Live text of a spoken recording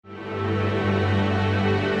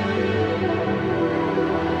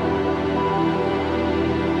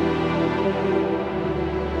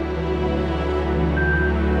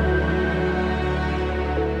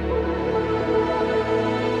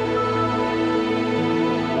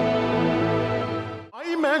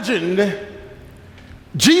imagined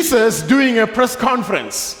Jesus doing a press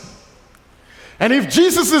conference. And if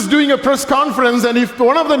Jesus is doing a press conference, and if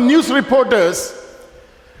one of the news reporters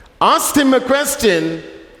asked him a question,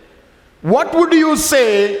 what would you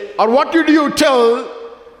say, or what would you tell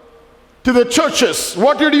to the churches?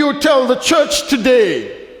 What would you tell the church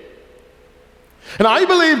today? And I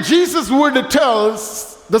believe Jesus would tell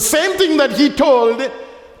the same thing that he told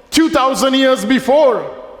 2,000 years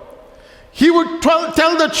before. He would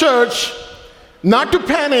tell the church not to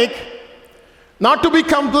panic, not to be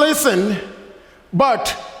complacent,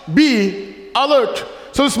 but be alert.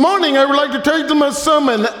 So this morning I would like to title my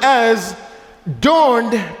sermon as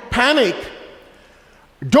Don't Panic.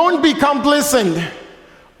 Don't be complacent,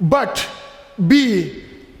 but be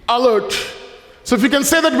alert. So if you can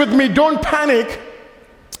say that with me, don't panic,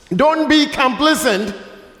 don't be complacent,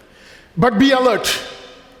 but be alert.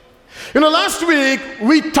 Last week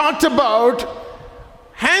we talked about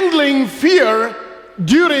handling fear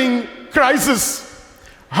during crisis.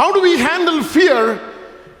 How do we handle fear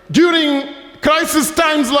during crisis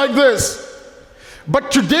times like this?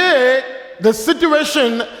 But today, the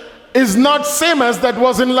situation is not same as that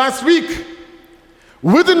was in last week.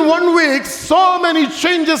 Within 1 week, so many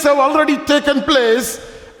changes have already taken place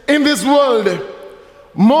in this world.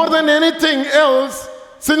 More than anything else,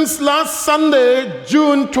 since last Sunday,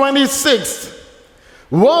 June 26th,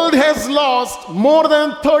 world has lost more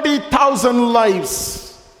than 30,000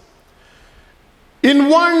 lives. In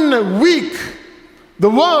 1 week, the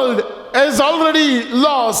world has already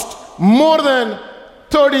lost more than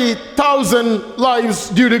 30,000 lives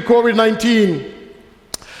due to COVID-19.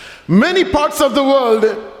 Many parts of the world,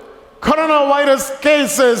 coronavirus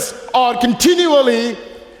cases are continually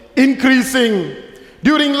increasing.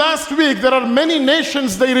 During last week, there are many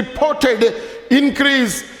nations, they reported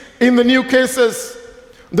increase in the new cases.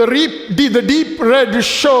 The deep red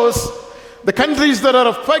shows the countries that are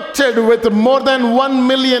affected with more than 1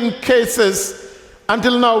 million cases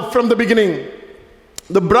until now from the beginning.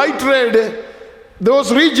 The bright red,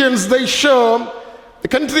 those regions, they show the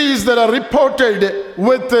countries that are reported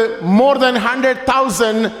with more than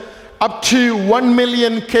 100,000 up to 1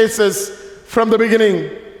 million cases from the beginning.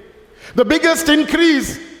 The biggest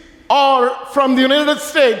increase are from the United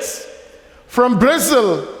States, from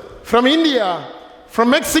Brazil, from India, from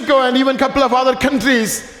Mexico, and even a couple of other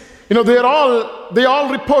countries. They all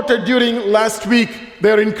reported during last week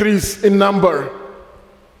their increase in number.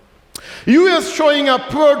 US showing a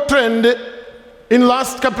poor trend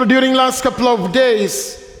during last couple of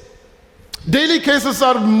days. Daily cases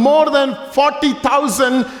are more than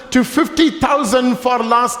 40,000 to 50,000 for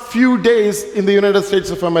last few days in the United States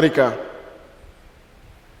of America.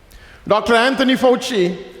 Dr. Anthony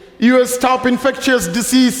Fauci, US top infectious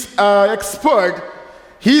disease expert,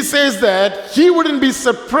 he says that he wouldn't be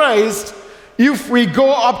surprised if we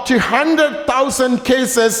go up to 100,000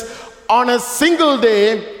 cases on a single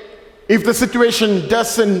day if the situation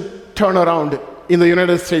doesn't turn around in the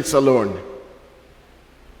United States alone.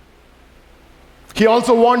 He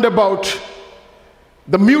also warned about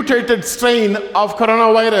the mutated strain of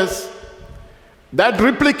coronavirus that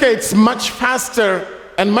replicates much faster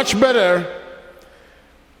and much better,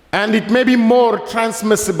 and it may be more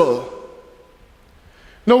transmissible.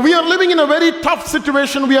 Now, we are living in a very tough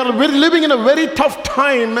situation. We are living in a very tough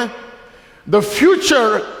time. The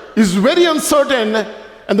future is very uncertain,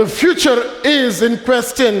 and the future is in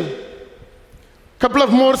question. A couple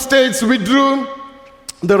of more states withdrew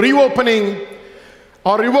the reopening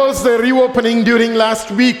or reversed the reopening during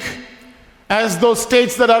last week, as those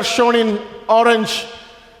states that are shown in orange: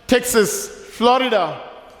 Texas, Florida,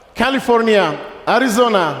 California,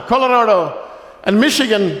 Arizona, Colorado, and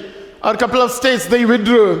Michigan are a couple of states, they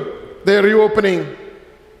withdrew their reopening.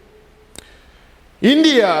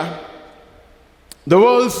 India, the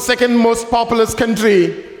world's second most populous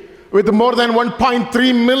country with more than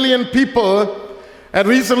 1.3 million people, had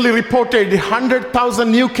recently reported 100,000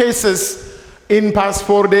 new cases in past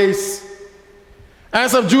 4 days.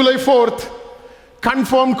 As of July 4th,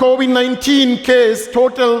 confirmed COVID-19 case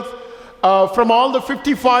total from all the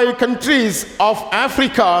 55 countries of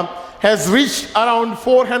Africa has reached around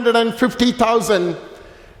 450,000,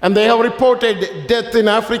 and they have reported death in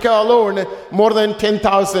Africa alone more than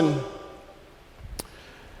 10,000.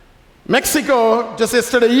 Mexico, just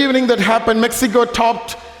yesterday evening that happened, Mexico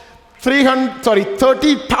topped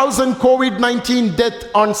 30,000 COVID-19 deaths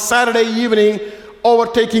on Saturday evening,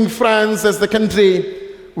 overtaking France as the country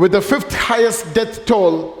with the 5th highest death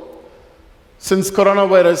toll since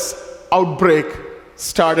coronavirus outbreak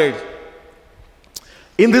started.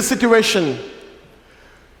 In this situation,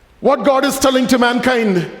 what God is telling to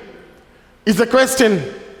mankind is the question: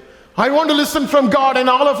 I want to listen from God, and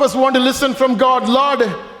all of us want to listen from God. Lord,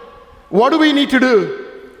 what do we need to do?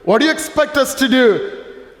 What do you expect us to do?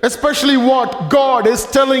 Especially what God is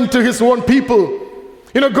telling to his own people.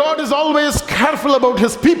 God is always careful about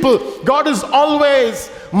his people. God is always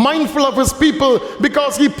mindful of his people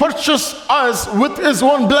because he purchased us with his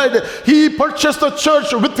own blood. He purchased the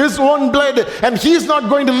church with his own blood, and he's not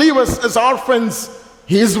going to leave us as orphans.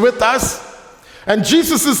 He is with us. And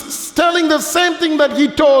Jesus is telling the same thing that he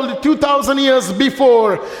told 2,000 years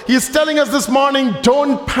before. He's telling us this morning,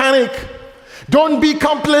 don't panic. Don't be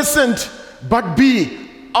complacent, but be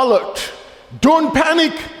alert. Don't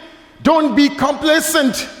panic. Don't be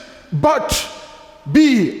complacent, but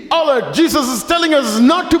be alert. Jesus is telling us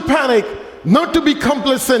not to panic, not to be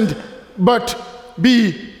complacent, but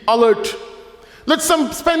be alert. Let's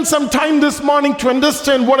spend some time this morning to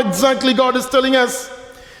understand what exactly God is telling us.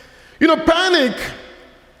 Panic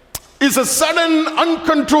is a sudden,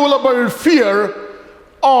 uncontrollable fear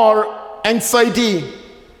or anxiety.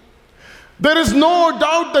 There is no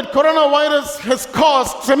doubt that coronavirus has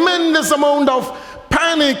caused tremendous amount of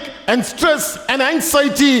panic and stress and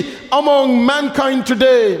anxiety among mankind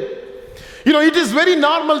today. It is very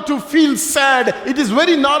normal to feel sad. It is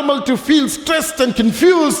very normal to feel stressed and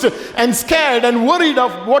confused and scared and worried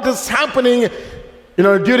of what is happening,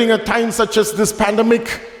 during a time such as this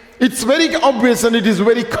pandemic. It's very obvious and it is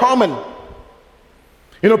very common.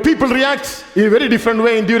 People react in a very different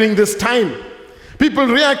way during this time. People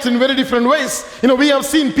react in very different ways. We have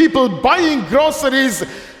seen people buying groceries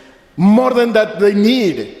more than that they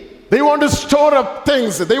need. They want to store up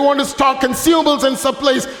things. They want to stock consumables and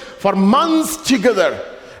supplies for months together.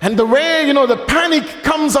 And the way, the panic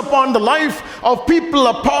comes upon the life of people,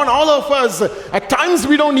 upon all of us, at times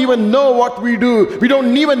we don't even know what we do. We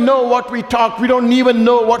don't even know what we talk. We don't even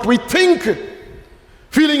know what we think.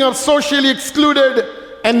 Feeling of socially excluded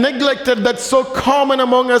and neglected, that's so common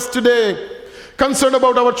among us today. Concerned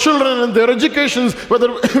about our children and their educations,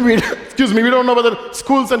 whether we don't know whether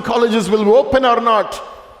schools and colleges will open or not.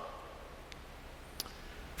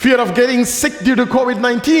 Fear of getting sick due to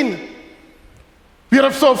COVID-19. We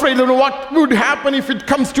are so afraid of what would happen if it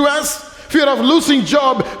comes to us. Fear of losing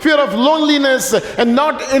job, fear of loneliness, and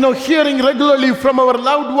not hearing regularly from our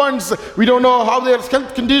loved ones. We don't know how their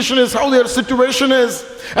health condition is, how their situation is.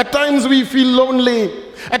 At times we feel lonely.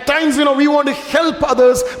 At times, we want to help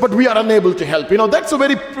others, but we are unable to help. That's a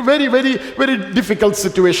very, very, very, very difficult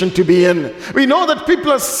situation to be in. We know that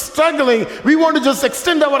people are struggling. We want to just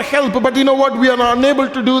extend our help, but you know what? We are unable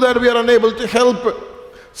to do that. We are unable to help.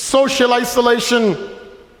 Social isolation,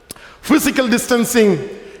 physical distancing,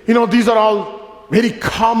 these are all very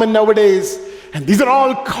common nowadays. And these are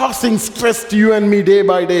all causing stress to you and me day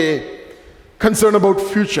by day. Concern about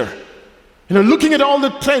future. Looking at all the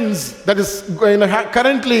trends that is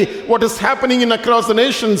currently what is happening across the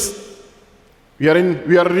nations, we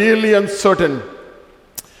are really uncertain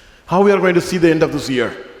how we are going to see the end of this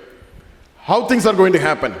year, how things are going to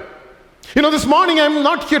happen. This morning I'm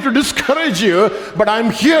not here to discourage you, but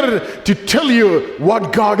I'm here to tell you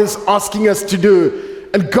what God is asking us to do.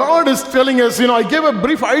 And God is telling us, I gave a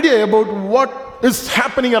brief idea about what is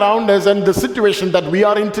happening around us and the situation that we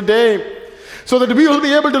are in today, so that we will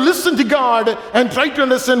be able to listen to God and try to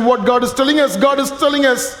understand what God is telling us. God is telling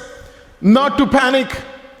us not to panic.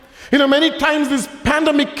 Many times this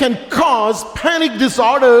pandemic can cause panic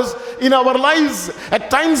disorders in our lives. At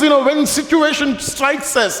times, when situation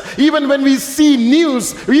strikes us, even when we see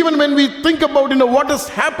news, even when we think about, what is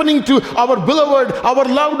happening to our beloved, our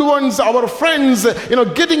loved ones, our friends,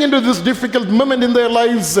 getting into this difficult moment in their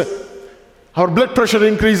lives, our blood pressure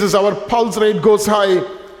increases, our pulse rate goes high.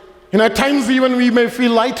 At times even we may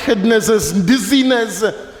feel lightheadedness, dizziness.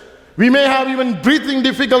 We may have even breathing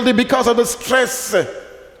difficulty because of the stress.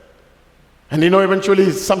 And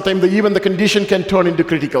eventually sometimes even the condition can turn into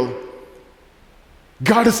critical.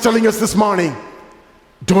 God is telling us this morning,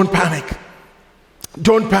 don't panic.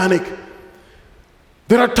 Don't panic.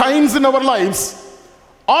 There are times in our lives,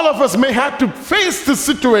 all of us may have to face this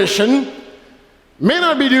situation. May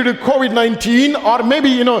not be due to COVID-19 or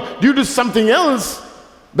maybe, due to something else.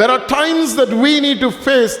 There are times that we need to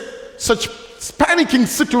face such panicking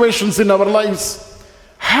situations in our lives.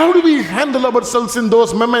 How do we handle ourselves in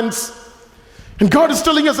those moments? And God is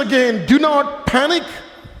telling us again, do not panic.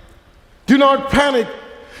 Do not panic.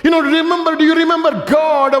 Do you remember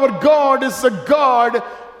God? Our God is a God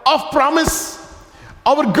of promise.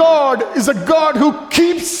 Our God is a God who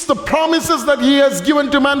keeps the promises that He has given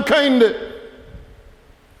to mankind.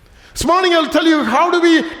 This morning I'll tell you, how do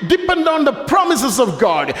we depend on the promises of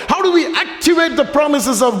God? How do we activate the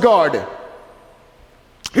promises of God?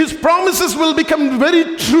 His promises will become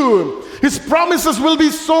very true. His promises will be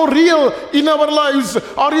so real in our lives,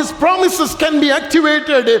 or His promises can be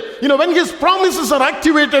activated. When His promises are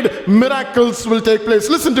activated, miracles will take place.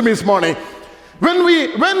 Listen to me this morning. When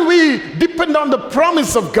we depend on the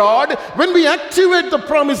promise of God, when we activate the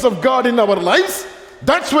promise of God in our lives,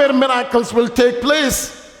 that's where miracles will take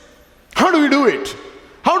place. How do we do it?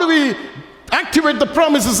 How do we activate the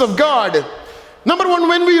promises of God? Number one,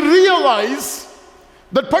 when we realize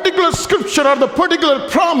that particular scripture or the particular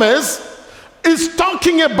promise is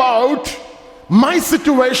talking about my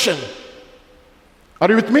situation. Are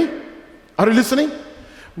you with me? Are you listening?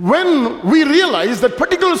 When we realize that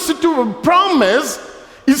particular promise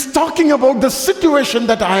is talking about the situation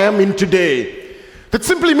that I am in today, that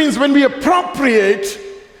simply means when we appropriate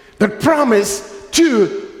that promise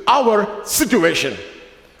to our situation.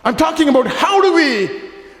 I'm talking about how do we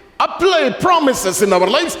apply promises in our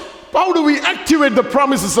lives? How do we activate the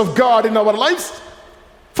promises of God in our lives?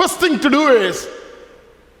 First thing to do is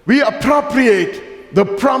we appropriate the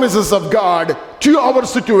promises of God to our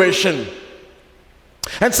situation.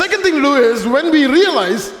 And second thing to do is when we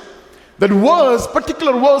realize that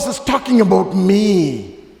particular verse is talking about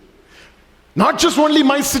me. Not just only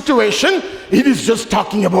my situation, it is just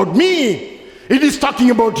talking about me. It is talking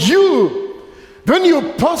about you. When you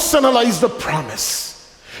personalize the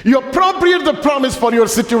promise, you appropriate the promise for your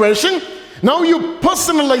situation. Now you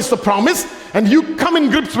personalize the promise and you come in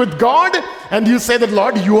grips with God and you say that,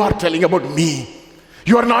 Lord, you are telling about me.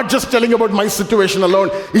 You are not just telling about my situation alone.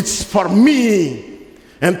 It's for me.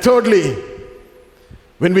 And thirdly,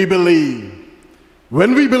 when we believe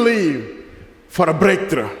for a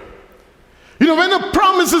breakthrough. When a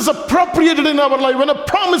promise is appropriated in our life, when a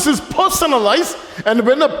promise is personalized, and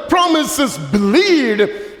when a promise is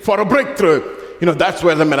believed for a breakthrough, that's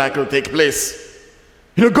where the miracle takes place.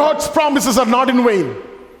 God's promises are not in vain.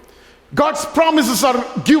 God's promises are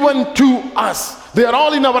given to us. They are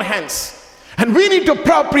all in our hands. And we need to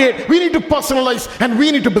appropriate, we need to personalize, and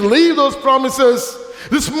we need to believe those promises.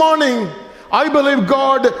 This morning, I believe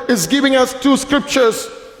God is giving us two scriptures.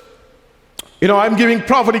 I'm giving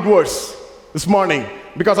prophetic words this morning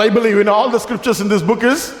because I believe all the scriptures in this book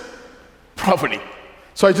is prophetic.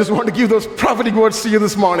 So I just want to give those prophetic words to you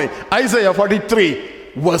this morning. Isaiah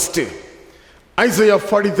 43 verse 2. Isaiah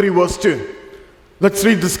 43 verse 2. Let's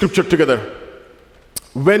read the scripture together.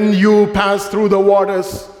 When you pass through the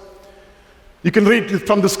waters, you can read it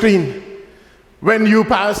from the screen. When you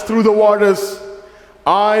pass through the waters,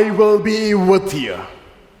 I will be with you.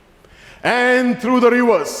 And through the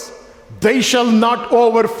rivers, they shall not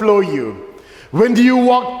overflow you. When you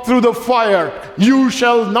walk through the fire, you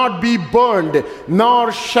shall not be burned,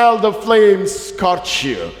 nor shall the flames scorch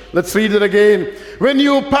you. Let's read it again. When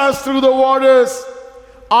you pass through the waters,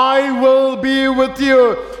 I will be with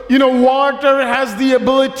you. Water has the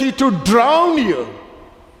ability to drown you.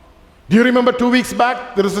 Do you remember 2 weeks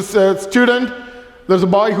back, there was a student, there's a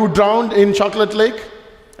boy who drowned in Chocolate Lake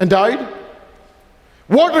and died?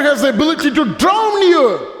 Water has the ability to drown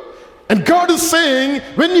you. And God is saying,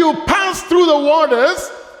 when you pass through the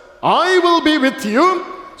waters, I will be with you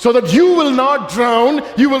so that you will not drown,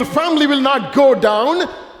 your family will not go down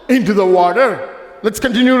into the water. Let's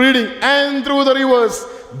continue reading. And through the rivers,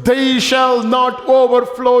 they shall not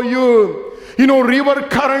overflow you. River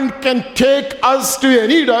current can take us to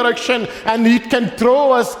any direction and it can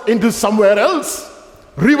throw us into somewhere else.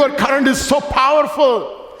 River current is so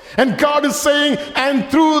powerful. And God is saying, and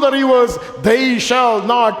through the rivers, they shall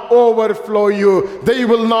not overflow you. They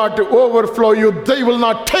will not overflow you. They will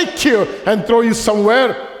not take you and throw you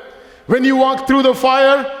somewhere. When you walk through the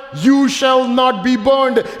fire, you shall not be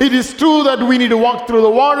burned. It is true that we need to walk through the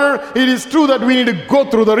water. It is true that we need to go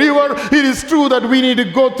through the river. It is true that we need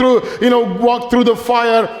to go through, walk through the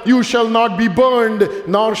fire. You shall not be burned,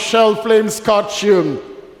 nor shall flames scorch you.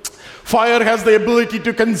 Fire has the ability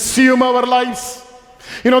to consume our lives.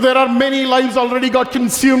 There are many lives already got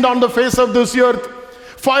consumed on the face of this earth.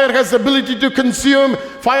 Fire has the ability to consume.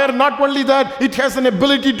 Fire, not only that, it has an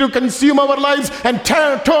ability to consume our lives and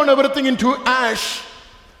turn everything into ash.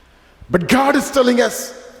 But God is telling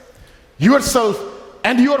us, yourself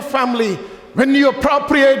and your family, when you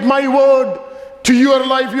appropriate my word to your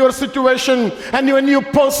life, your situation, and when you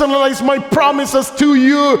personalize my promises to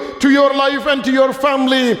you, to your life and to your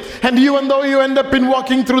family, and even though you end up in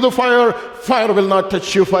walking through the fire, fire will not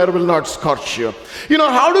touch you, fire will not scorch you.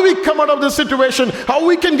 How do we come out of this situation? How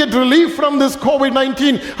we can get relief from this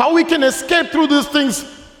COVID-19? How we can escape through these things?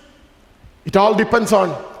 It all depends on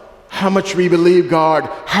how much we believe God,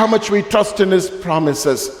 how much we trust in His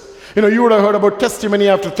promises. You would have heard about testimony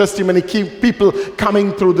after testimony, people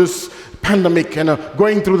coming through this pandemic and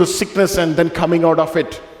going through the sickness and then coming out of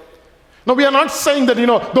it. No, we are not saying that,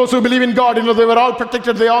 those who believe in God, they were all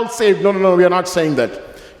protected, they all saved. No, we are not saying that.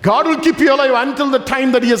 God will keep you alive until the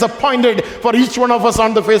time that He has appointed for each one of us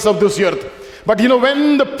on the face of this earth. But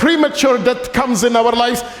when the premature death comes in our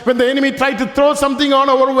lives, when the enemy tries to throw something on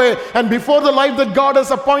our way, and before the life that God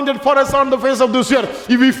has appointed for us on the face of this earth,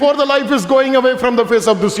 before the life is going away from the face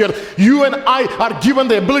of this earth, you and I are given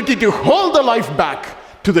the ability to hold the life back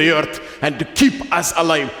to the earth and to keep us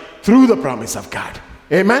alive through the promise of God.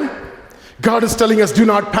 Amen? God is telling us, do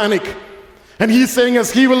not panic. And He's saying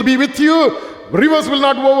us, He will be with you. Rivers will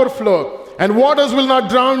not overflow, and waters will not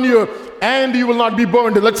drown you, and you will not be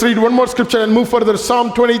burned. Let's read one more scripture and move further.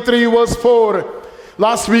 Psalm 23 verse 4.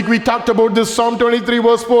 Last week we talked about this. Psalm 23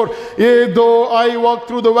 verse 4. Yea, though I walk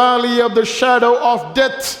through the valley of the shadow of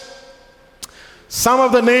death. Some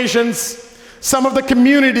of the nations, some of the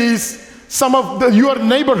communities, some of your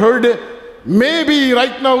neighborhood may be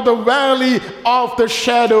right now the valley of the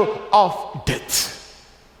shadow of death.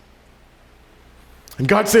 And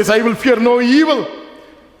God says, I will fear no evil.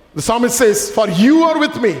 The psalmist says, for you are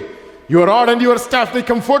with me. Your rod and your staff, they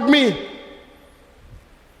comfort me.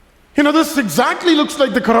 This exactly looks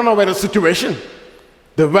like the coronavirus situation.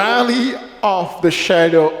 The valley of the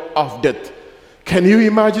shadow of death. Can you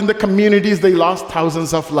imagine the communities, they lost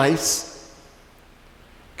thousands of lives?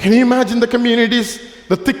 Can you imagine the communities,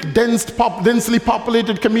 the thick, densely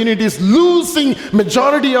populated communities, losing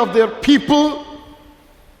majority of their people?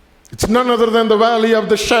 It's none other than the valley of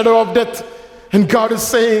the shadow of death. And God is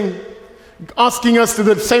saying, asking us to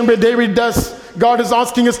the same way David does, God is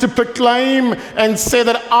asking us to proclaim and say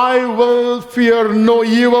that I will fear no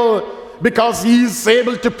evil, because He's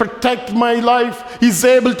able to protect my life. He's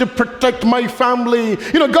able to protect my family.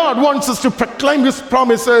 God wants us to proclaim His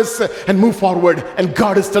promises and move forward. And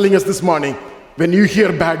God is telling us this morning, when you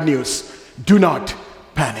hear bad news, do not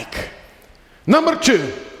panic. Number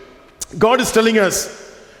 2, God is telling us,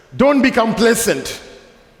 don't be complacent.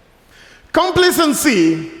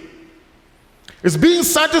 Complacency is being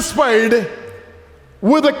satisfied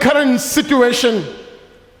with the current situation,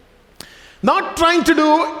 not trying to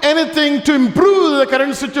do anything to improve the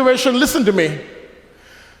current situation. Listen to me.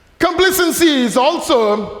 Complacency is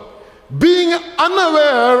also being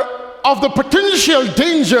unaware of the potential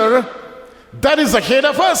danger that is ahead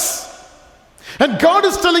of us. And God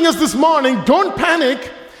is telling us this morning, don't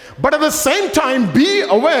panic, but at the same time be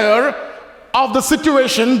aware of the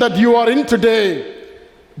situation that you are in today.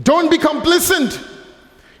 Don't be complacent.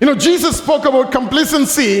 Jesus spoke about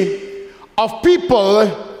complacency of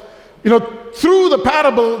people, through the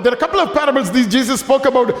parable. There are a couple of parables Jesus spoke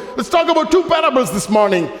about. Let's talk about 2 parables this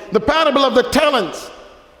morning. The parable of the talents.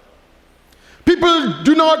 People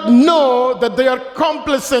do not know that they are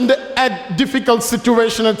complacent at difficult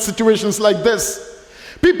situations like this.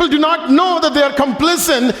 People do not know that they are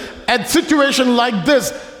complacent at situations like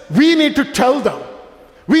this. We need to tell them.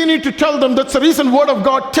 We need to tell them. That's the reason Word of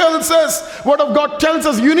God tells us. Word of God tells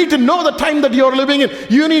us you need to know the time that you're living in.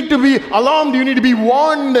 You need to be alarmed. You need to be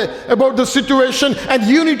warned about the situation. And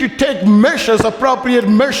you need to take measures, appropriate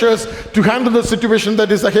measures, to handle the situation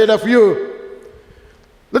that is ahead of you.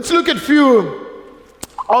 Let's look at few.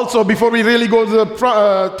 Also, before we really go to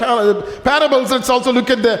the parables, let's also look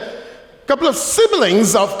at the couple of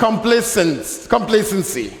siblings of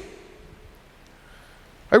complacency.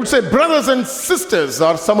 I would say brothers and sisters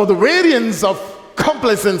are some of the variants of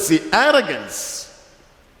complacency, arrogance.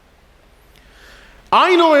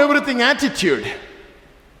 I know everything attitude.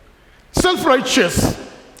 Self-righteous.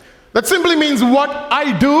 That simply means what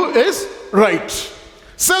I do is right.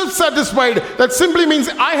 Self-satisfied. That simply means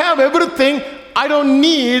I have everything. I don't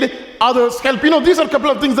need others' help. These are a couple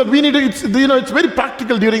of things that we need. It's very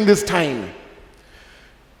practical during this time.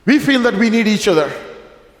 We feel that we need each other.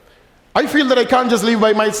 I feel that I can't just live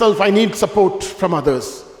by myself. I need support from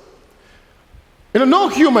others. No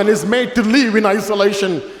human is made to live in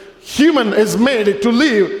isolation. Human is made to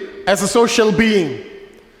live as a social being.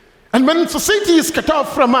 And when society is cut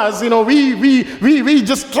off from us, we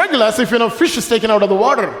just struggle as if, fish is taken out of the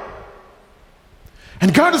water.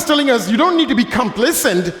 And God is telling us, you don't need to be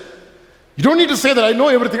complacent. You don't need to say that I know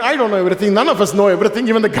everything. I don't know everything. None of us know everything.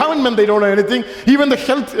 Even the government, they don't know anything. Even the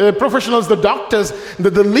health professionals, the doctors,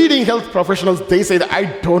 the leading health professionals, they say that I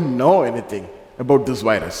don't know anything about this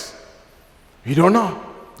virus. You don't know.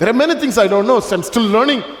 There are many things I don't know, so I'm still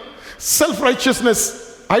learning.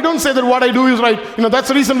 Self-righteousness. I don't say that what I do is right. That's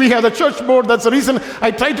the reason we have the church board. That's the reason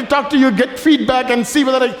I try to talk to you, get feedback, and see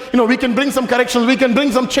whether we can bring some corrections. We can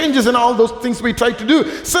bring some changes in all those things we try to do.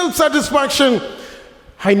 Self-satisfaction.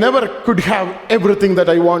 I never could have everything that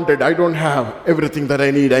I wanted. I don't have everything that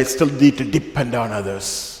I need. I still need to depend on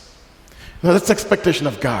others. Now that's the expectation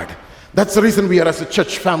of God. That's the reason we are as a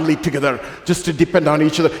church family together, just to depend on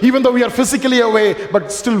each other. Even though we are physically away,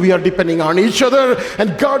 but still we are depending on each other.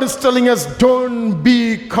 And God is telling us, don't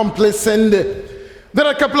be complacent. There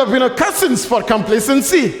are a couple of cousins for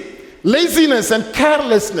complacency. Laziness and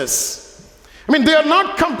carelessness. I mean, they are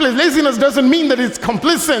not complacent. Laziness doesn't mean that it's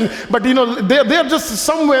complacent, but they're just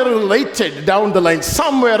somewhere related down the line,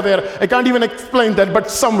 somewhere there. I can't even explain that, but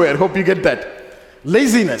somewhere. Hope you get that.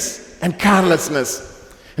 Laziness and carelessness.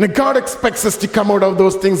 And God expects us to come out of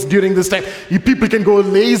those things during this time. People can go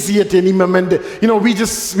lazy at any moment. We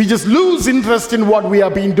just lose interest in what we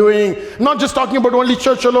have been doing. Not just talking about only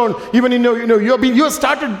church alone. Even you have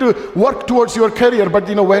started to work towards your career, but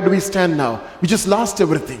where do we stand now? We just lost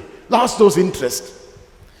everything. Lost those interests.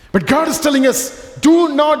 But God is telling us,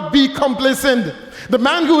 do not be complacent. The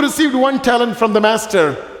man who received 1 talent from the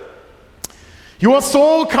master, he was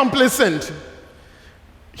so complacent.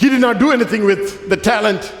 He did not do anything with the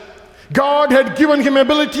talent. God had given him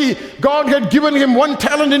ability. God had given him 1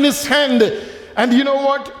 talent in his hand. And you know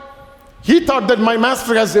what? He thought that my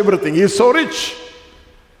master has everything. He is so rich.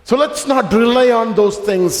 So let's not rely on those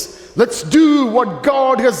things. Let's do what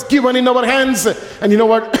God has given in our hands. And you know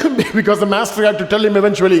what? Because the master had to tell him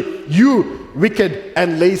eventually, you wicked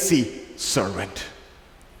and lazy servant.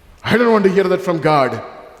 I don't want to hear that from God.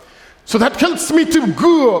 So that helps me to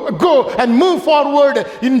go and move forward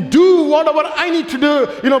and do whatever I need to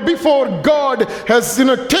do, before God has,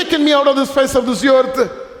 taken me out of this face of this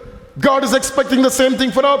earth. God is expecting the same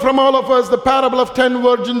thing from all of us. The parable of 10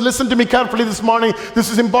 virgins. Listen to me carefully this morning. This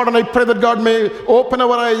is important. I pray that God may open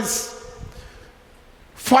our eyes.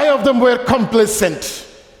 5 of them were complacent.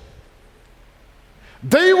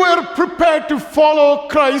 They were prepared to follow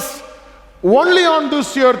Christ only on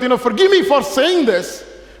this earth. Forgive me for saying this,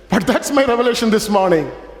 but that's my revelation this morning.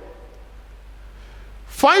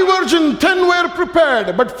 5 virgins, 10 were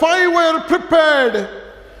prepared, but 5 were prepared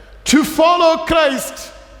to follow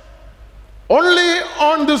Christ only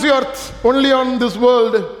on this earth, only on this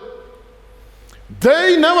world.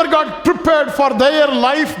 They never got prepared for their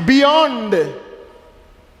life beyond.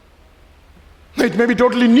 It may be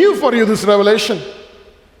totally new for you, this revelation.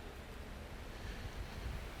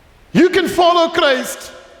 You can follow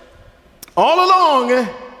Christ all along,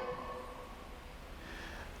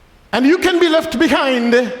 and you can be left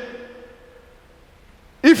behind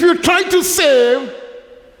if you try to save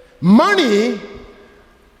money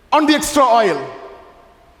on the extra oil.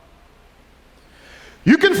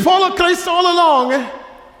 You can follow Christ all along,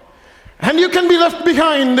 and you can be left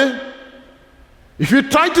behind if you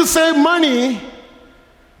try to save money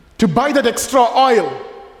to buy that extra oil.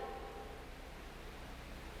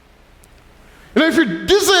 If you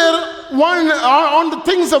desire on the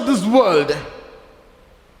things of this world,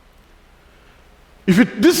 if you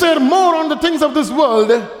desire more on the things of this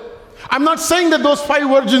world, I'm not saying that those 5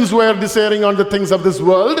 virgins were desiring on the things of this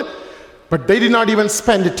world, but they did not even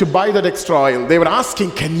spend it to buy that extra oil. They were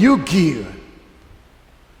asking, can you give?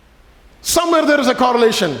 Somewhere there is a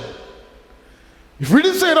correlation. If we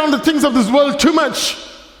desire on the things of this world too much,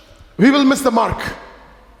 we will miss the mark.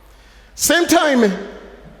 Same time,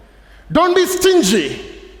 don't be stingy.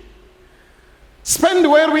 Spend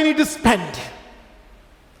where we need to spend.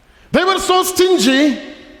 They were so stingy,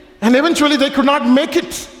 and eventually they could not make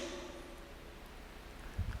it.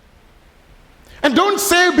 And don't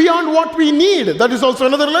save beyond what we need. That is also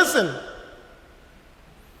another lesson.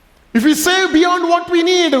 If we save beyond what we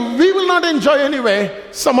need, we will not enjoy anyway.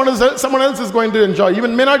 Someone else is going to enjoy.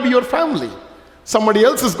 Even may not be your family. Somebody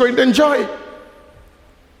else is going to enjoy.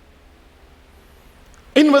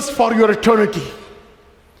 Invest for your eternity.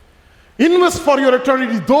 Invest for your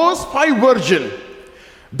eternity. Those 5 virgins,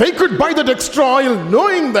 they could buy that extra oil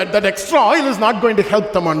knowing that that extra oil is not going to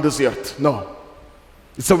help them on this earth. No.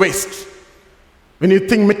 It's a waste when you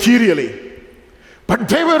think materially. But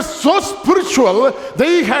they were so spiritual,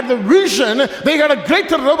 they had the vision, they had a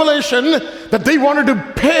greater revelation that they wanted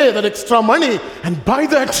to pay that extra money and buy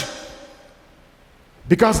that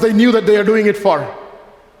because they knew that they are doing it for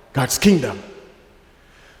God's kingdom.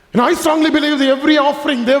 And I strongly believe that every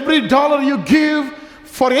offering, every dollar you give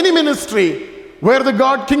for any ministry where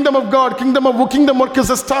the kingdom of work is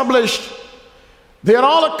established, they are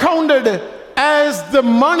all accounted as the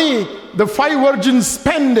money the 5 virgins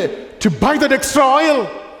spend to buy that extra oil.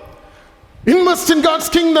 Invest in God's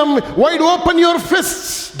kingdom. Wide open your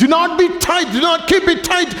fists. Do not be tight. Do not keep it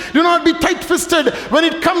tight. Do not be tight-fisted when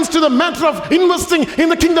it comes to the matter of investing in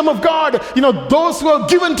the kingdom of God. Those who are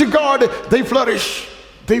given to God, they flourish.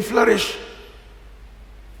 They flourish.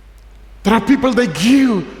 There are people, they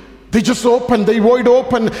give. They just open, they wide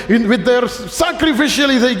open with their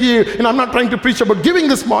sacrificially they give. And I'm not trying to preach about giving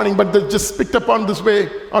this morning, but they just picked up on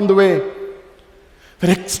the way.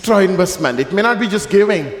 That extra investment. It may not be just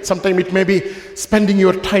giving. Sometimes it may be spending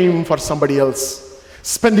your time for somebody else.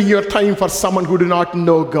 Spending your time for someone who do not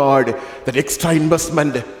know God. That extra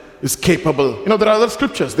investment is capable. There are other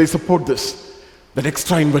scriptures, they support this. That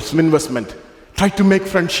extra investment. Try to make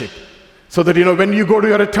friendship. So that, when you go to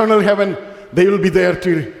your eternal heaven, they will be there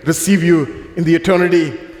to receive you in the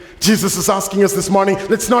eternity. Jesus is asking us this morning,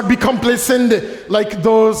 let's not be complacent like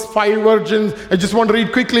those 5 virgins. I just want to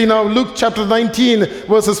read quickly now, Luke chapter 19,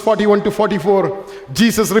 verses 41 to 44.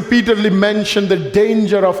 Jesus repeatedly mentioned the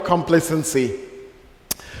danger of complacency.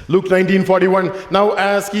 Luke 19:41. Now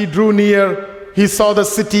as he drew near, he saw the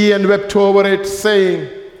city and wept over it, saying,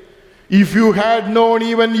 if you had known,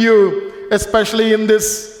 even you, especially in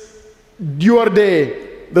this your day,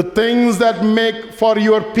 the things that make for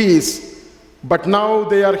your peace, but now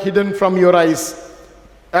they are hidden from your eyes.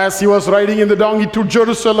 As he was riding in the donkey to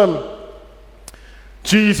Jerusalem,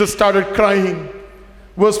 Jesus started crying.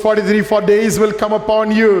 Verse 43, for days will come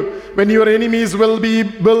upon you when your enemies will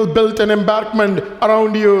build an embankment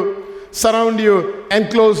around you, surround you,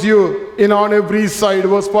 enclose you in on every side.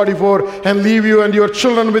 Verse 44, and leave you and your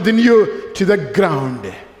children within you to the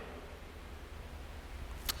ground.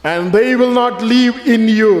 And they will not leave in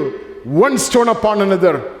you one stone upon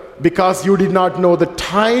another, because you did not know the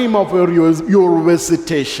time of your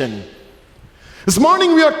visitation. This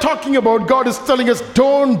morning we are talking about, God is telling us,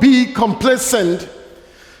 don't be complacent.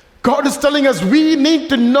 God is telling us we need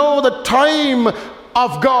to know the time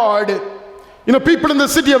of God. People in the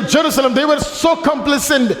city of Jerusalem, they were so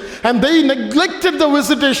complacent and they neglected the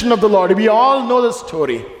visitation of the Lord. We all know the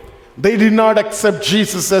story. They did not accept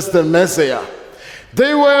Jesus as the Messiah.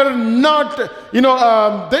 They were not, they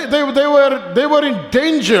were in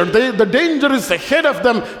danger. The danger is ahead of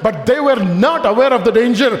them, but they were not aware of the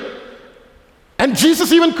danger. And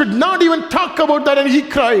Jesus even could not even talk about that, and he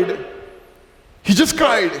cried. He just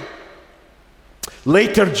cried.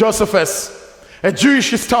 Later, Josephus, a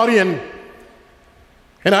Jewish historian,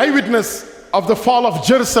 an eyewitness of the fall of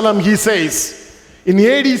Jerusalem, he says, in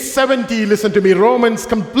AD 70, listen to me, Romans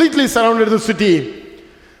completely surrounded the city,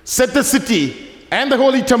 set the city and the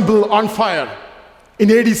holy temple on fire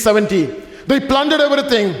in AD 70. They plundered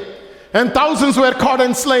everything, and thousands were caught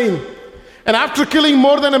and slain. And after killing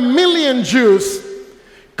more than 1 million Jews,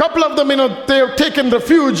 a couple of them, they have taken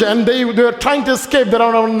refuge, and they were trying to escape. There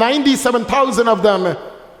are around 97,000 of them,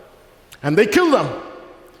 and they killed them.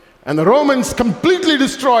 And the Romans completely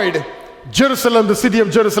destroyed Jerusalem, the city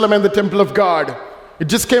of Jerusalem, and the temple of God. It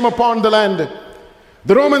just came upon the land.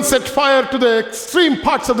 The Romans set fire to the extreme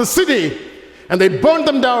parts of the city, and they burned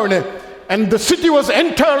them down, and the city was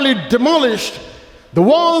entirely demolished. The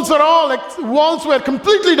walls were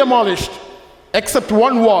completely demolished, except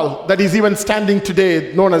one wall that is even standing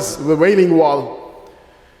today, known as the Wailing Wall.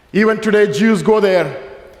 Even today, Jews go there,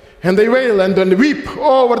 and they wail and then weep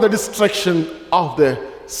over the destruction of the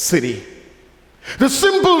city. The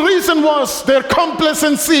simple reason was their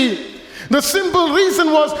complacency. The simple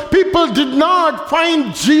reason was people did not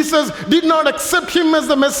find Jesus, did not accept him as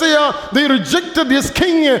the Messiah. They rejected his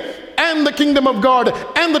king and the kingdom of God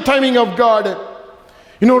and the timing of God.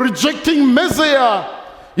 Rejecting Messiah.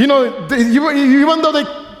 Even though they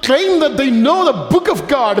claim that they know the book of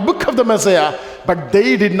God, the book of the Messiah, but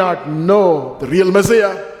they did not know the real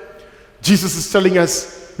Messiah. Jesus is telling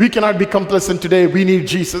us we cannot be complacent today. We need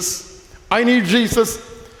Jesus. I need Jesus.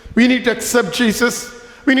 We need to accept Jesus.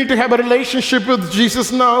 We need to have a relationship with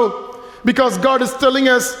Jesus now, because God is telling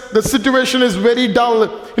us the situation is very dull.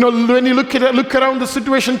 When you look around, the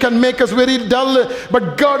situation can make us very dull.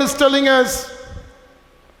 But God is telling us,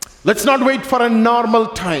 let's not wait for a normal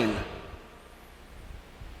time.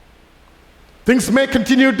 Things may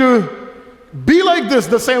continue to be like this,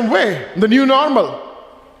 the same way, the new normal.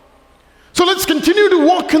 So let's continue to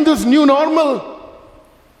walk in this new normal.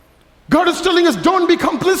 God is telling us, don't be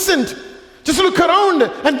complacent. Just look around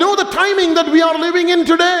and know the timing that we are living in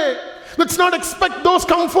today. Let's not expect those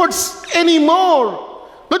comforts anymore.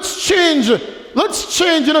 Let's change. Let's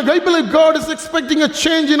change. I believe God is expecting a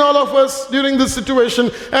change in all of us during this situation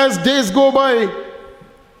as days go by.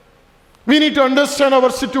 We need to understand our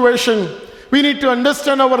situation. We need to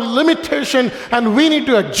understand our limitation, and we need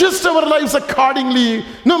to adjust our lives accordingly,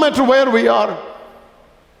 no matter where we are.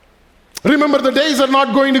 Remember, the days are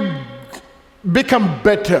not going to become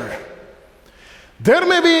better. There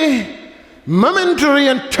may be momentary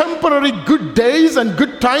and temporary good days and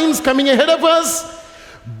good times coming ahead of us,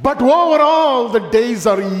 but overall the days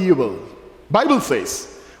are evil. Bible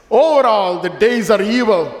says, Overall, the days are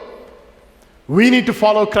evil. We need to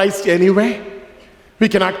follow Christ anyway. We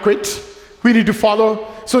cannot quit. We need to follow.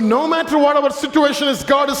 So no matter what our situation is,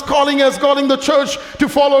 God is calling us, calling the church to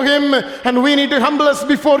follow Him. And we need to humble us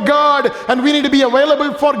before God. And we need to be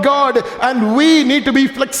available for God. And we need to be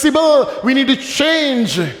flexible. We need to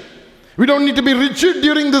change. We don't need to be rigid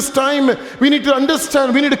during this time. We need to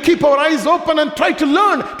understand. We need to keep our eyes open and try to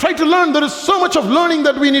learn. Try to learn. There is so much of learning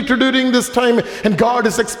that we need to do during this time. And God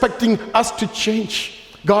is expecting us to change.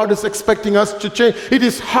 God is expecting us to change. It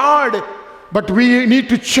is hard, but we need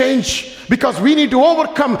to change because we need to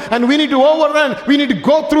overcome and we need to overrun. We need to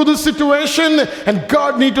go through this situation, and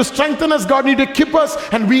God needs to strengthen us. God needs to keep us,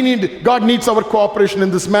 and God needs our cooperation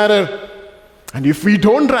in this matter. And if we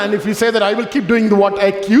don't run, if we say that I will keep doing what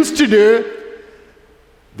I used to do,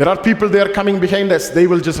 there are people there coming behind us. They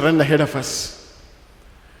will just run ahead of us.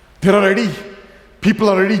 People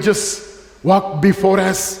already just walk before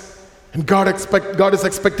us. And God is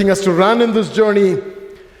expecting us to run in this journey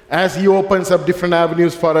as He opens up different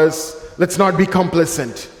avenues for us. Let's not be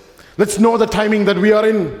complacent. Let's know the timing that we are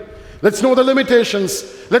in. Let's know the limitations.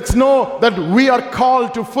 Let's know that we are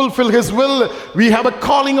called to fulfill His will. We have a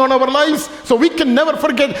calling on our lives, so we can never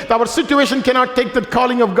forget that our situation cannot take that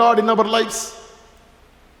calling of God in our lives.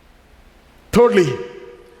 Thirdly,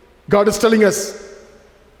 God is telling us,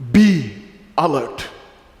 be alert.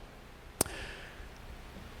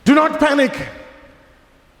 Do not panic.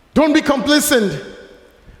 Don't be complacent,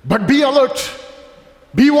 but be alert.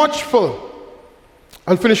 Be watchful.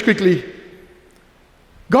 I'll finish quickly.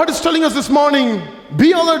 God is telling us this morning,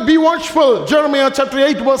 be alert, be watchful. Jeremiah chapter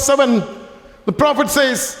 8 verse 7, the prophet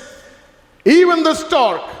says, even the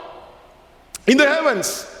stork in the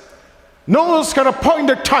heavens knows her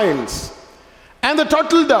appointed times, and the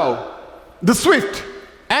turtle dove, the swift,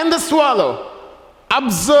 and the swallow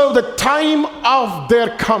observe the time of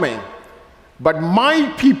their coming. But my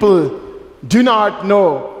people do not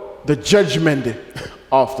know the judgment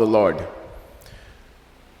of the Lord.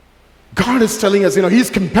 God is telling us, He's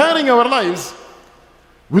comparing our lives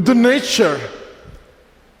with the nature,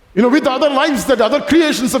 with other lives, that other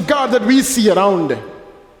creations of God that we see around.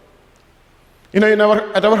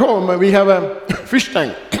 At our home, we have a fish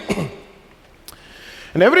tank.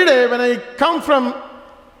 And every day when I come from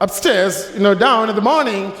upstairs, down in the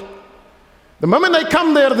morning, the moment I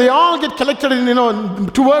come there, they all get collected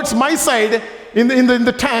towards my side in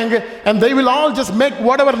the tank, and they will all just make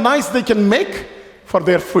whatever nice they can make for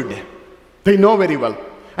their food. They know very well.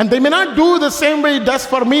 And they may not do the same way it does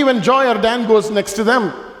for me when Joy or Dan goes next to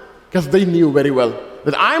them, because they knew very well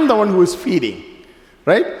that I'm the one who is feeding,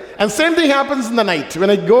 right? And same thing happens in the night. When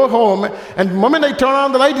I go home, and the moment I turn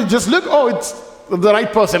on the light, it just look, it's the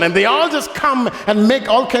right person. And they all just come and make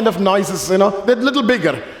all kind of noises, they're a little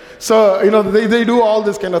bigger. So, they do all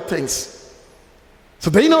these kind of things. So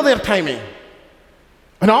they know their timing.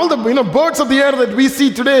 And all the, birds of the air that we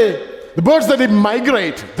see today, the birds that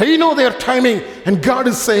migrate, they know their timing. And God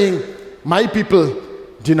is saying, my people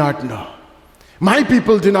do not know. My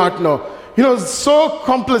people do not know. So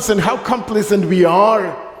complacent, how complacent we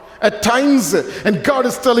are at times. And God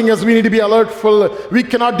is telling us we need to be alertful. We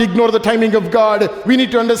cannot ignore the timing of God. We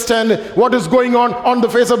need to understand what is going on the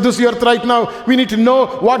face of this earth right now. We need to know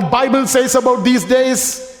what Bible says about these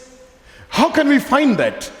days. How can we find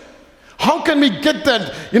that? How can we get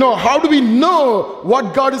that? How do we know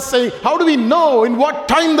what God is saying? How do we know in what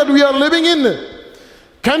time that we are living in?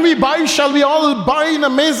 Shall we all buy in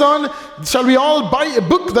Amazon? Shall we all buy a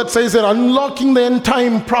book that says they're unlocking the end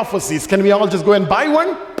time prophecies? Can we all just go and buy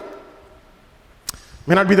one?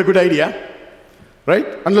 May not be the good idea, right?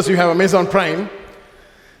 Unless you have Amazon Prime.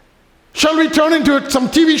 Shall we turn into some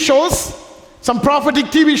TV shows? Some prophetic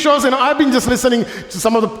TV shows? I've been just listening to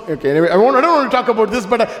some of the... Okay, anyway, I don't want to talk about this,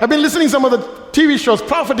 but I've been listening to some of the TV shows,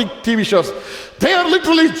 prophetic TV shows. They are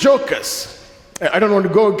literally jokers. I don't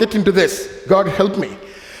want to get into this. God help me.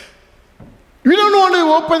 We don't want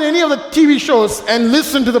to open any of the TV shows and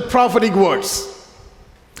listen to the prophetic words.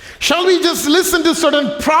 Shall we just listen to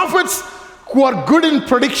certain prophets who are good in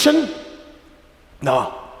prediction?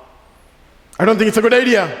 No. I don't think it's a good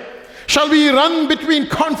idea. Shall we run between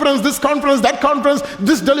conference, this conference, that conference,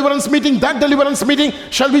 this deliverance meeting, that deliverance meeting?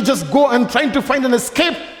 Shall we just go and try to find an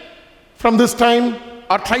escape from this time,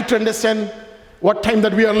 or try to understand what time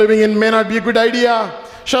that we are living in? May not be a good idea.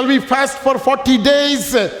 Shall we fast for 40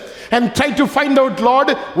 days and try to find out, Lord,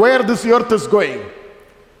 where this earth is going?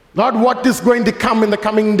 Lord, what is going to come in the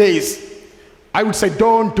coming days? I would say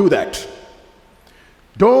don't do that.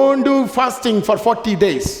 Don't do fasting for 40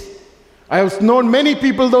 days. I have known many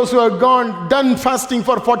people, those who have done fasting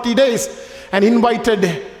for 40 days and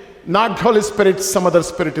invited not Holy Spirit, some other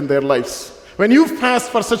spirit in their lives. When you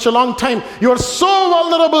fast for such a long time, you are so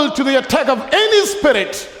vulnerable to the attack of any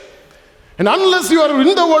spirit. And unless you are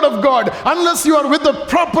in the Word of God, unless you are with the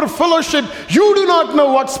proper fellowship, you do not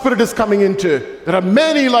know what spirit is coming into. There are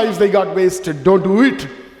many lives they got wasted. Don't do it.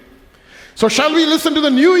 So shall we listen to the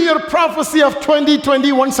New Year prophecy of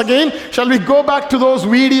 2020 once again? Shall we go back to those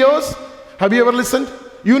videos? Have you ever listened?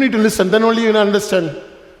 You need to listen, then only you will understand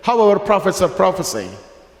how our prophets are prophesying.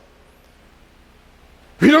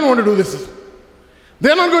 We don't want to do this.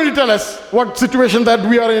 They're not going to tell us what situation that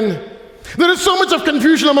we are in. There is so much of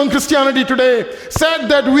confusion among Christianity today, said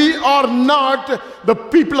that we are not the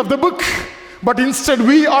people of the book, but instead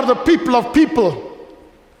we are the people of people.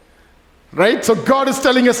 Right? So God is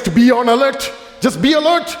telling us to be on alert. Just be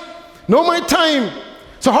alert. Know my time.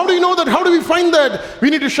 So how do you know that? How do we find that? We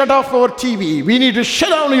need to shut off our TV. We need to shut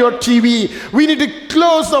down your TV. We need to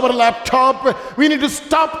close our laptop. We need to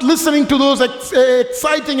stop listening to those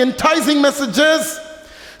exciting, enticing messages.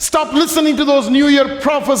 Stop listening to those New Year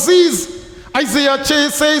prophecies. Isaiah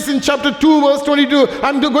says in chapter 2, verse 22,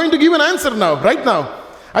 I'm going to give an answer now, right now.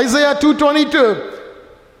 Isaiah 2:22.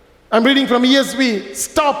 I'm reading from ESV.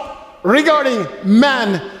 Stop regarding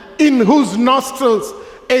man in whose nostrils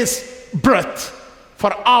is breath.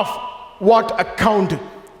 For of what account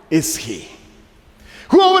is he?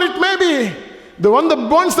 Whoever it may be, the one that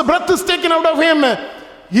once the breath is taken out of him,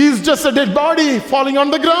 he is just a dead body falling on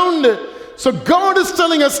the ground. So God is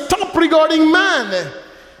telling us, stop regarding man.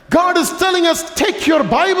 God is telling us, take your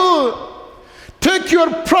Bible, take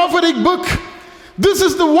your prophetic book. This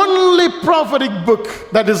is the only prophetic book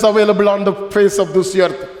that is available on the face of this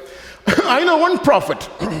earth. I know one prophet.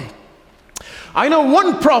 I know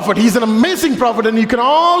one prophet. He's an amazing prophet, and you can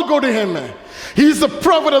all go to him. He's the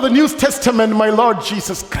prophet of the New Testament, my Lord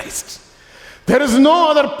Jesus Christ. There is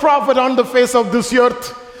no other prophet on the face of this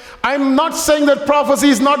earth. I'm not saying that prophecy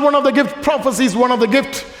is not one of the gifts. Prophecy is one of the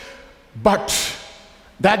gifts. But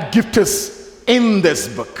that gift is in this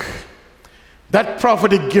book. That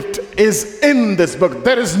prophetic gift is in this book.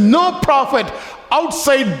 There is no prophet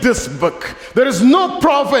outside this book. There is no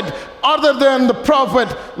prophet other than the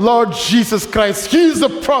prophet Lord Jesus Christ. He is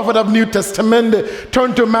the prophet of New Testament.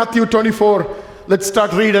 Turn to Matthew 24. Let's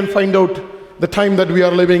start read and find out the time that we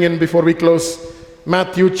are living in before we close.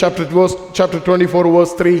 Matthew chapter 24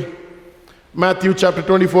 verse 3. Matthew chapter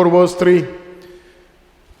 24 verse 3.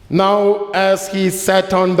 Now as he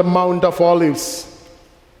sat on the Mount of Olives,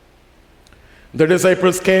 the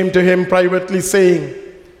disciples came to him privately saying,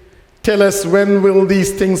 tell us, when will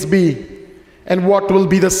these things be? And what will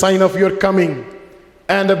be the sign of your coming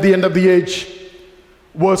and of the end of the age?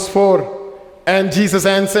 Verse 4. And Jesus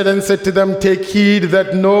answered and said to them, take heed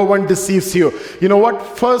that no one deceives you. You know what?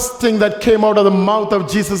 First thing that came out of the mouth of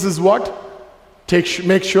Jesus is what?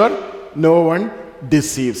 Make sure no one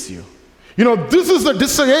deceives you. You know, this is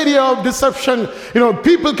the area of deception. You know,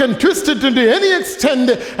 people can twist it into any extent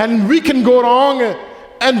and we can go wrong.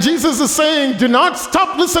 And Jesus is saying, do not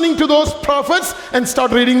stop listening to those prophets and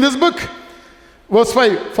start reading this book. Verse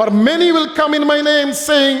 5, for many will come in my name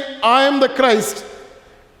saying, I am the Christ,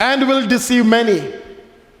 and will deceive many.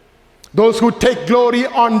 Those who take glory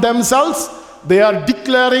on themselves, they are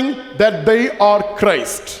declaring that they are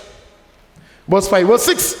Christ. Verse 5, verse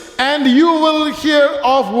 6, and you will hear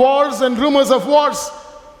of wars and rumors of wars.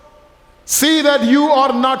 See that you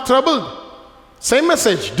are not troubled. Same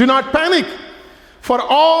message, do not panic. For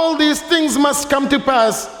all these things must come to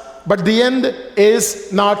pass, but the end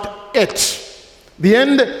is not yet. The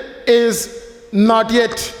end is not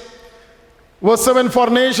yet. Verse 7, for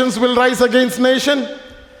nations will rise against nation,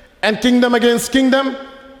 and kingdom against kingdom,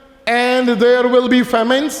 and there will be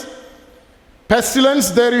famines,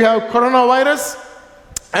 pestilence, there you have coronavirus,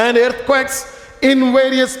 and earthquakes in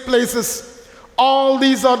various places. All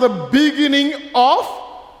these are the beginning of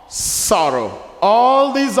sorrow.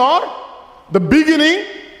 All these are the beginning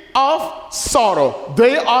of sorrow.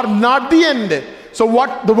 They are not the end. So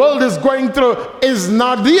what the world is going through is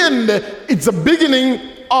not the end. It's the beginning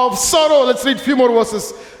of sorrow. Let's read a few more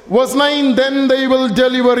verses. Verse 9, then they will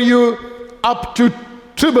deliver you up to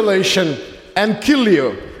tribulation and kill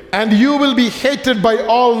you, and you will be hated by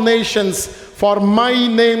all nations for my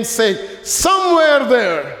name's sake. Somewhere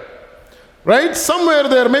there, right? Somewhere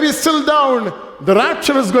there, maybe still down, the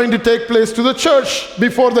rapture is going to take place to the church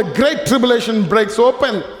before the great tribulation breaks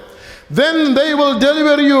open. Then they will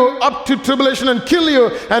deliver you up to tribulation and kill you,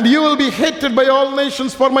 and you will be hated by all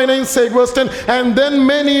nations for my name's sake. Verse 10, and then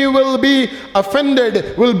many will be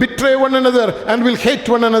offended, will betray one another, and will hate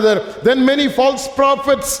one another. Then many false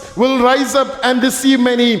prophets will rise up and deceive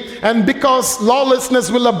many, and because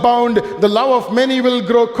lawlessness will abound, the love of many will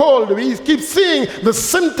grow cold. We keep seeing the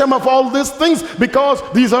symptom of all these things, because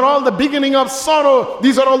these are all the beginning of sorrow.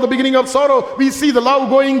 These are all the beginning of sorrow. We see the love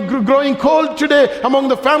growing cold today among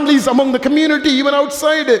the families, among the community, even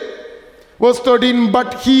outside. Verse 13,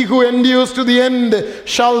 but he who endures to the end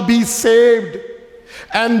shall be saved.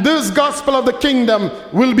 And this gospel of the kingdom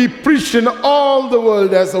will be preached in all the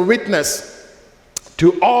world as a witness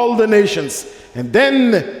to all the nations. And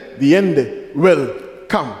then the end will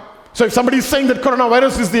come. So if somebody is saying that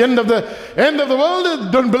coronavirus is the end of the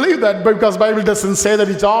world, don't believe that, because Bible doesn't say that.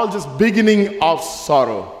 It's all just beginning of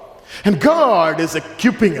sorrow. And God is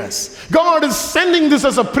equipping us. God is sending this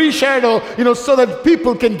as a pre-shadow, so that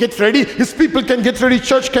people can get ready. His people can get ready.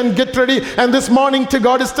 Church can get ready. And this morning,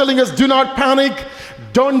 God is telling us, do not panic.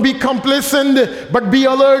 Don't be complacent, but be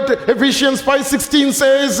alert. Ephesians 5:16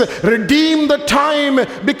 says, redeem the time,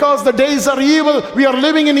 because the days are evil. We are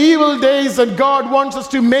living in evil days, and God wants us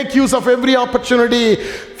to make use of every opportunity.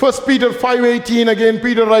 1 Peter 5:18, again,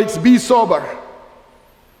 Peter writes, be sober.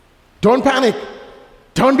 Don't panic.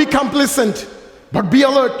 Don't be complacent, but be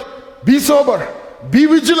alert, be sober, be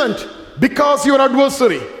vigilant, because your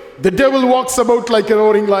adversary, the devil, walks about like a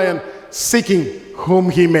roaring lion, seeking whom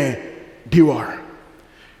he may devour.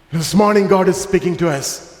 This morning, God is speaking to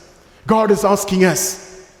us. God is asking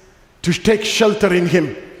us to take shelter in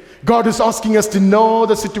him. God is asking us to know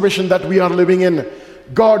the situation that we are living in.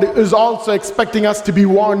 God is also expecting us to be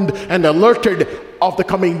warned and alerted of the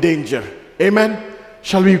coming danger. Amen.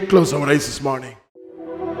 Shall we close our eyes this morning?